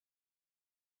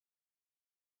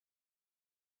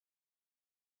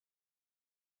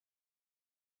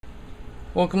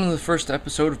Welcome to the first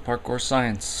episode of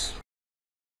ParkourScience.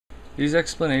 These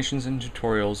explanations and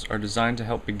tutorials are designed to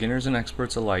help beginners and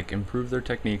experts alike improve their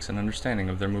techniques and understanding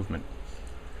of their movement.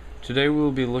 Today we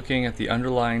will be looking at the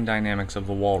underlying dynamics of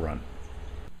the wall run.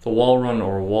 The wall run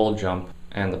or wall jump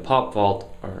and the pop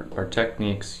vault are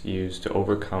techniques used to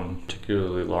overcome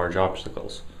particularly large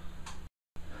obstacles.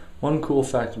 One cool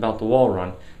fact about the wall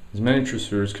run is many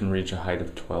dresseurs can reach a height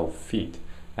of 12 feet.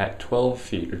 At 12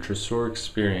 feet, a dresseur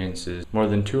experiences more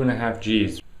than 2.5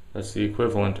 Gs, that's the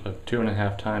equivalent of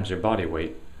 2.5 times your body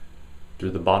weight,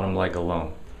 through the bottom leg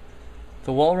alone.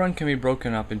 The wall run can be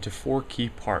broken up into 4 key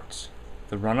parts: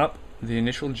 the run-up, the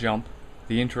initial jump,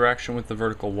 the interaction with the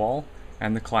vertical wall,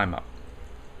 and the climb-up.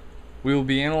 We will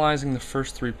be analyzing the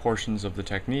first 3 portions of the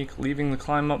technique, leaving the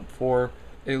climb-up for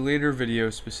a later video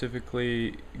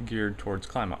specifically geared towards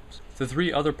climb-ups. The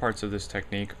 3 other parts of this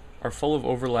technique are full of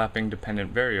overlapping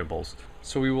dependent variables,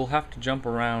 so we will have to jump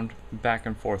around back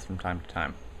and forth from time to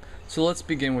time. So let's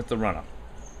begin with the run-up.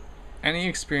 Any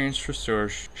experienced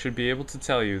dresseur should be able to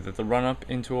tell you that the run-up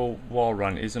into a wall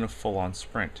run isn't a full-on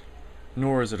sprint,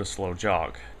 nor is it a slow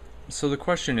jog. So the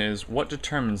question is, what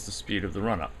determines the speed of the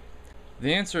run-up?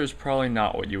 The answer is probably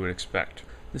not what you would expect.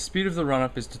 The speed of the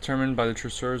run-up is determined by the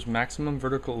dresseur's maximum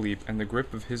vertical leap and the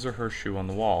grip of his or her shoe on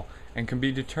the wall, and can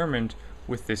be determined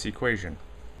with this equation.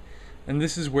 And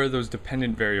this is where those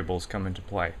dependent variables come into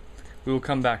play. We will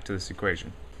come back to this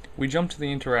equation. We jump to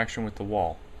the interaction with the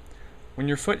wall. When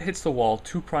your foot hits the wall,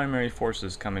 2 primary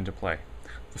forces come into play: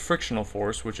 the frictional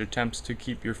force, which attempts to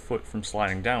keep your foot from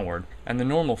sliding downward, and the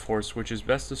normal force, which is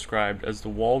best described as the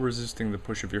wall resisting the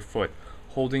push of your foot,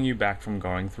 holding you back from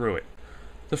going through it.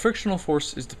 The frictional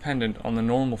force is dependent on the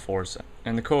normal force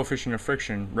and the coefficient of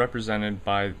friction represented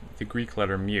by the Greek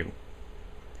letter mu.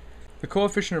 The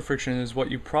coefficient of friction is what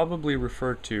you probably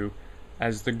refer to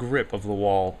as the grip of the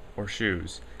wall or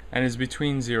shoes, and is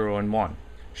between 0 and 1.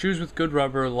 Shoes with good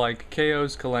rubber like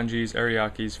KOs, Kalengis,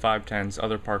 Ariakis, 510s,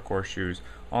 other parkour shoes,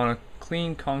 on a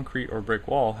clean concrete or brick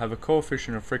wall have a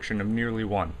coefficient of friction of nearly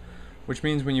 1, which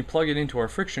means when you plug it into our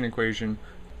friction equation,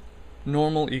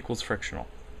 normal equals frictional.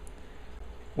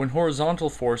 When horizontal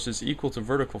force is equal to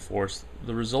vertical force,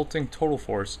 the resulting total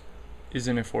force is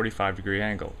in a 45-degree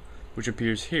angle, which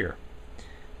appears here,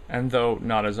 and though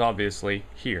not as obviously,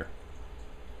 here.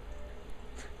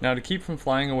 Now, to keep from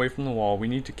flying away from the wall, we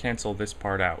need to cancel this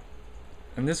part out,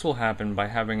 and this will happen by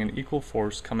having an equal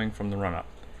force coming from the run-up.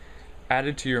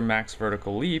 Added to your max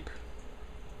vertical leap,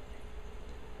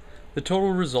 the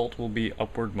total result will be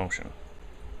upward motion.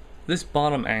 This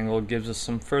bottom angle gives us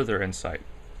some further insight.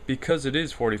 Because it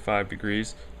is 45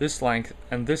 degrees, this length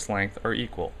and this length are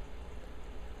equal.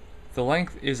 The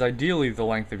length is ideally the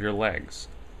length of your legs.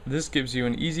 This gives you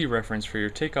an easy reference for your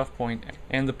takeoff point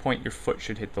and the point your foot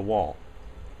should hit the wall.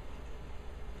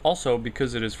 Also,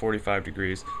 because it is 45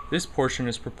 degrees, this portion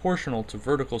is proportional to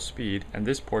vertical speed and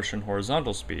this portion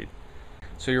horizontal speed.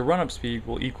 So your run-up speed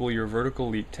will equal your vertical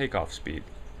leap takeoff speed.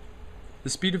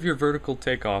 The speed of your vertical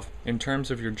takeoff in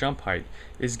terms of your jump height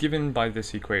is given by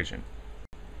this equation.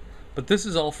 But this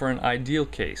is all for an ideal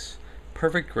case,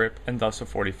 perfect grip and thus a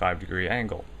 45-degree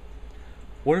angle.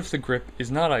 What if the grip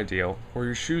is not ideal, or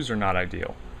your shoes are not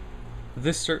ideal?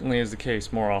 This certainly is the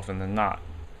case more often than not.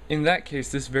 In that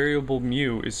case, this variable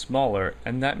mu is smaller,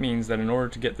 and that means that in order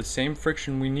to get the same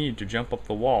friction we need to jump up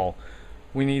the wall,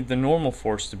 we need the normal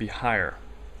force to be higher.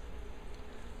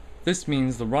 This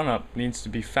means the run-up needs to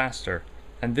be faster,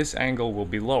 and this angle will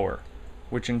be lower,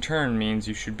 which in turn means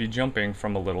you should be jumping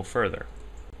from a little further.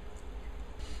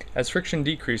 As friction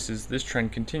decreases, this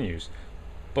trend continues,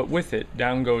 but with it,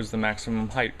 down goes the maximum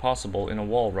height possible in a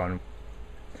wall run.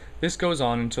 This goes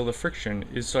on until the friction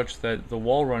is such that the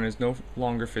wall run is no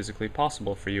longer physically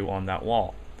possible for you on that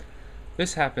wall.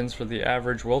 This happens for the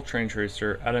average well-trained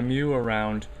tracer at a mu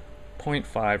around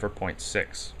 0.5 or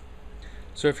 0.6.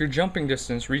 So if your jumping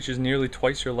distance reaches nearly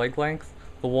twice your leg length,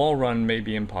 the wall run may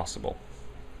be impossible.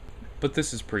 But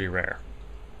this is pretty rare.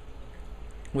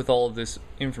 With all of this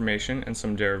information and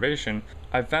some derivation,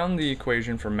 I've found the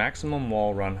equation for maximum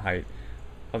wall run height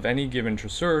of any given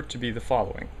dresseur to be the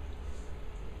following.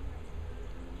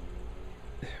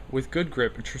 With good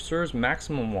grip, a dresseur's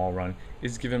maximum wall run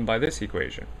is given by this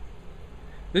equation.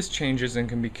 This changes and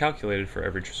can be calculated for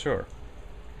every dresseur.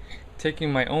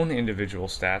 Taking my own individual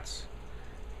stats,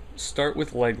 start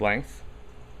with leg length,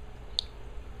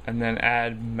 and then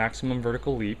add maximum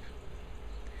vertical leap,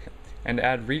 and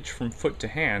add reach from foot to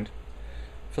hand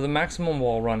for the maximum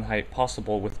wall run height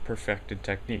possible with perfected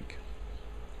technique.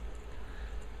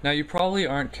 Now, you probably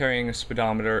aren't carrying a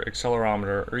speedometer,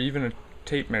 accelerometer, or even a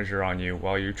tape measure on you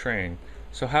while you're training,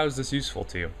 so how is this useful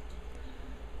to you?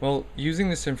 Well, using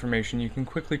this information, you can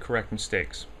quickly correct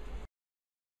mistakes.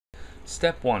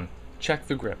 Step 1. Check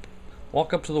the grip.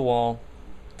 Walk up to the wall,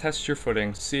 test your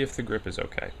footing, see if the grip is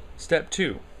okay. Step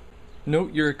 2.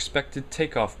 Note your expected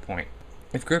takeoff point.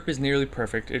 If grip is nearly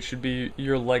perfect, it should be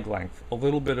your leg length. A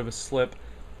little bit of a slip,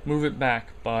 move it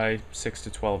back by 6 to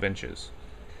 12 inches.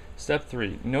 Step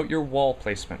 3. Note your wall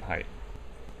placement height.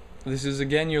 This is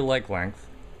again your leg length,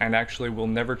 and actually will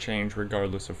never change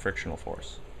regardless of frictional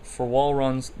force. For wall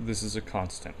runs, this is a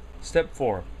constant. Step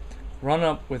 4. Run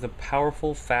up with a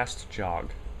powerful, fast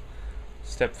jog.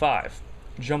 Step 5.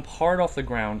 Jump hard off the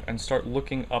ground and start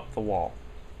looking up the wall.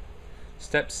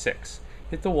 Step 6.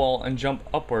 Hit the wall and jump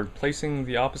upward, placing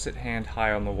the opposite hand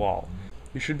high on the wall.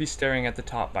 You should be staring at the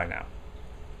top by now.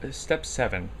 Step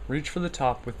 7. Reach for the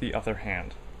top with the other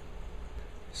hand.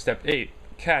 Step 8.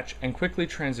 Catch and quickly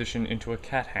transition into a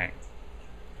cat hang.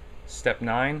 Step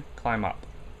 9. Climb up.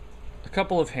 A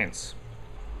couple of hints.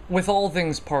 With all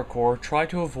things parkour, try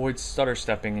to avoid stutter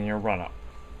stepping in your run-up.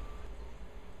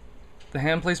 The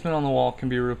hand placement on the wall can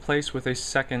be replaced with a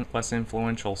second, less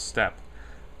influential step.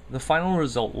 The final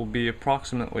result will be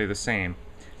approximately the same.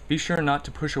 Be sure not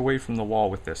to push away from the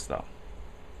wall with this though.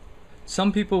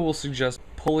 Some people will suggest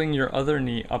pulling your other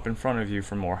knee up in front of you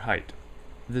for more height.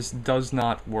 This does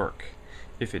not work.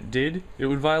 If it did, it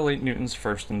would violate Newton's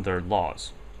first and third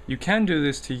laws. You can do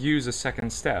this to use a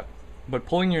second step, but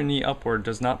pulling your knee upward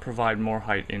does not provide more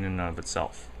height in and of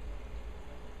itself.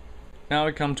 Now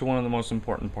I come to one of the most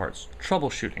important parts,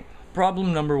 troubleshooting.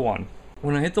 Problem number 1.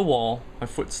 When I hit the wall, my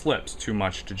foot slips too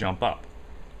much to jump up.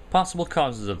 Possible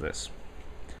causes of this.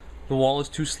 The wall is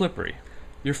too slippery.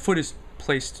 Your foot is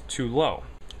placed too low.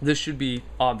 This should be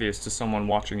obvious to someone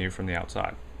watching you from the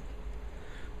outside.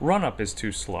 Run-up is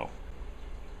too slow.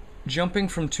 Jumping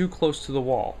from too close to the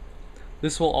wall.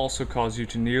 This will also cause you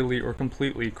to nearly or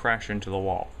completely crash into the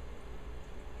wall.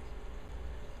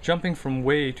 Jumping from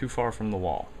way too far from the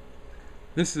wall.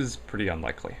 This is pretty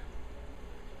unlikely.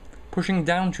 Pushing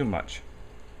down too much.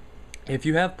 If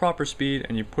you have proper speed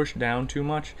and you push down too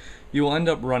much, you will end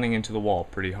up running into the wall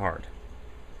pretty hard.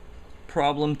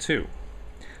 Problem 2.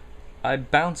 I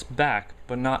bounce back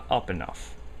but not up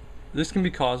enough. This can be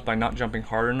caused by not jumping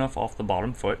hard enough off the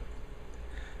bottom foot,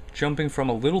 jumping from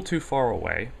a little too far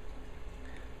away,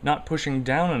 not pushing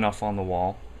down enough on the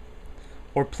wall,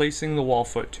 or placing the wall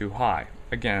foot too high.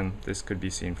 Again, this could be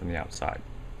seen from the outside.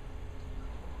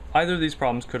 Either of these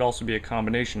problems could also be a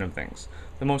combination of things.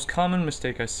 The most common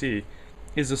mistake I see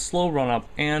is a slow run-up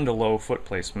and a low foot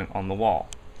placement on the wall.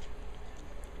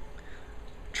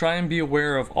 Try and be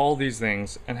aware of all these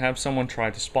things and have someone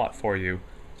try to spot for you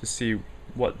to see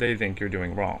what they think you're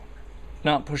doing wrong.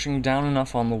 Not pushing down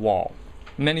enough on the wall.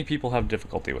 Many people have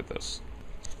difficulty with this.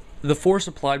 The force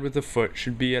applied with the foot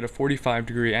should be at a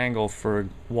 45-degree angle for a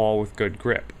wall with good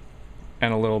grip,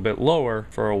 and a little bit lower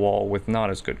for a wall with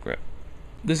not as good grip.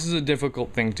 This is a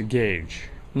difficult thing to gauge.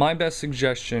 My best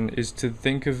suggestion is to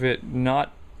think of it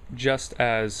not just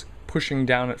as pushing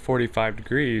down at 45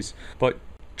 degrees, but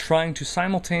trying to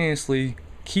simultaneously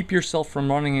keep yourself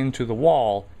from running into the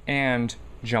wall and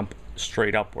jump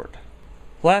straight upward.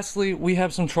 Lastly, we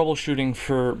have some troubleshooting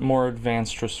for more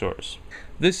advanced dresseurs.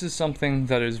 This is something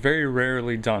that is very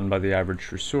rarely done by the average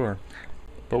dresseur,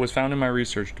 but was found in my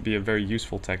research to be a very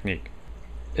useful technique.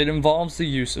 It involves the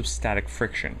use of static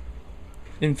friction.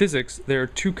 In physics, there are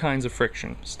two kinds of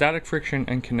friction, static friction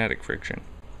and kinetic friction.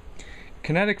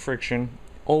 Kinetic friction,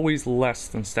 always less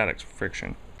than static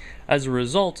friction. As a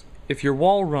result, if your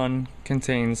wall run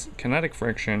contains kinetic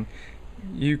friction,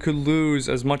 you could lose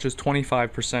as much as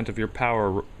 25% of your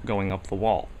power going up the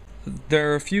wall.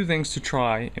 There are a few things to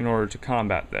try in order to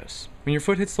combat this. When your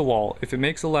foot hits the wall, if it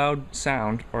makes a loud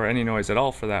sound, or any noise at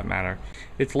all for that matter,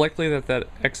 it's likely that that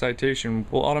excitation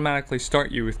will automatically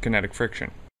start you with kinetic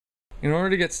friction. In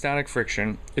order to get static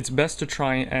friction, it's best to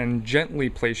try and gently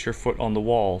place your foot on the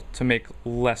wall to make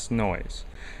less noise.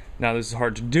 Now this is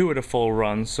hard to do at a full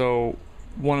run, so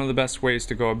one of the best ways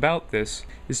to go about this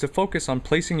is to focus on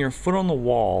placing your foot on the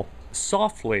wall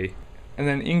softly and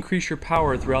then increase your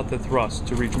power throughout the thrust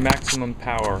to reach maximum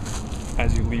power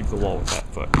as you leave the wall with that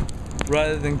foot.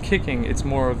 Rather than kicking, it's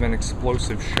more of an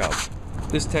explosive shove.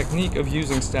 This technique of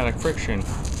using static friction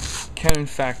can in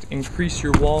fact increase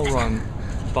your wall run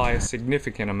by a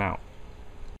significant amount.